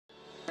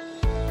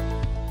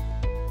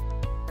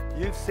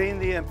You've seen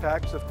the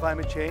impacts of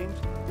climate change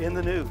in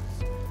the news,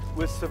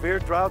 with severe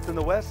droughts in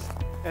the west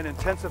and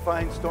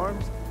intensifying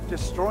storms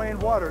destroying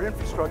water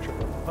infrastructure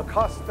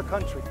across the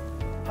country.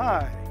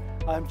 Hi,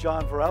 I'm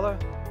John Varela,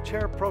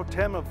 Chair Pro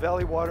Tem of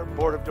Valley Water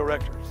Board of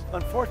Directors.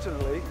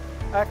 Unfortunately,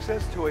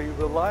 access to a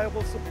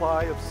reliable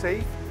supply of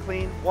safe,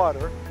 clean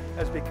water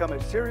has become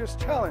a serious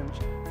challenge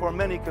for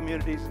many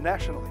communities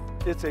nationally.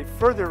 It's a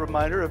further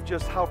reminder of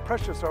just how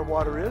precious our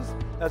water is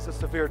as the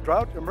severe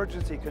drought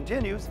emergency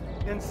continues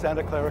in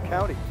Santa Clara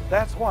County.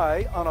 That's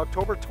why on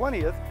October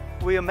 20th,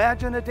 we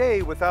imagine a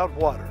day without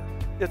water.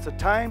 It's a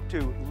time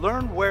to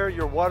learn where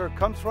your water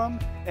comes from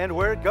and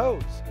where it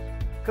goes.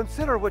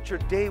 Consider what your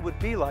day would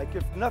be like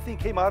if nothing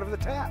came out of the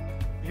tap.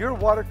 Your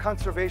water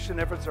conservation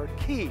efforts are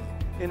key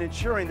in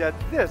ensuring that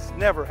this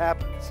never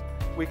happens.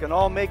 We can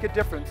all make a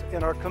difference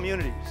in our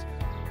communities.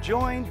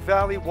 Join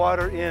Valley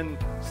Water in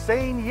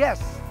saying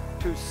yes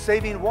to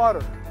saving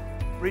water.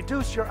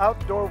 Reduce your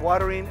outdoor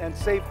watering and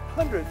save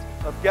hundreds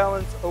of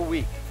gallons a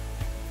week.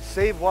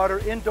 Save water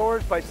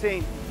indoors by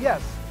saying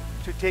yes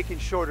to taking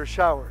shorter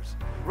showers,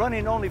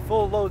 running only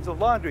full loads of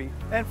laundry,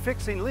 and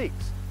fixing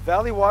leaks.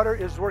 Valley Water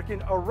is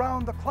working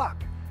around the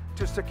clock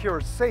to secure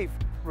safe,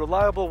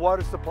 reliable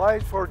water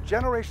supplies for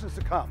generations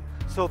to come,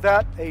 so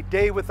that a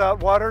day without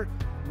water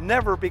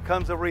never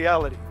becomes a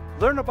reality.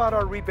 Learn about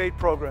our rebate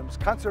programs,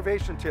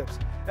 conservation tips,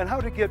 and how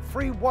to get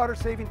free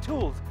water-saving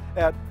tools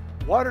at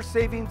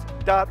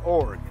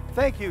watersavings.org.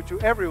 Thank you to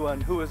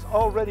everyone who is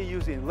already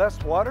using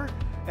less water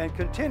and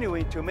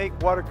continuing to make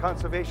water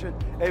conservation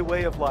a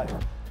way of life.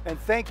 And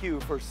thank you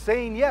for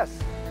saying yes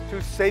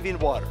to saving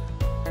water.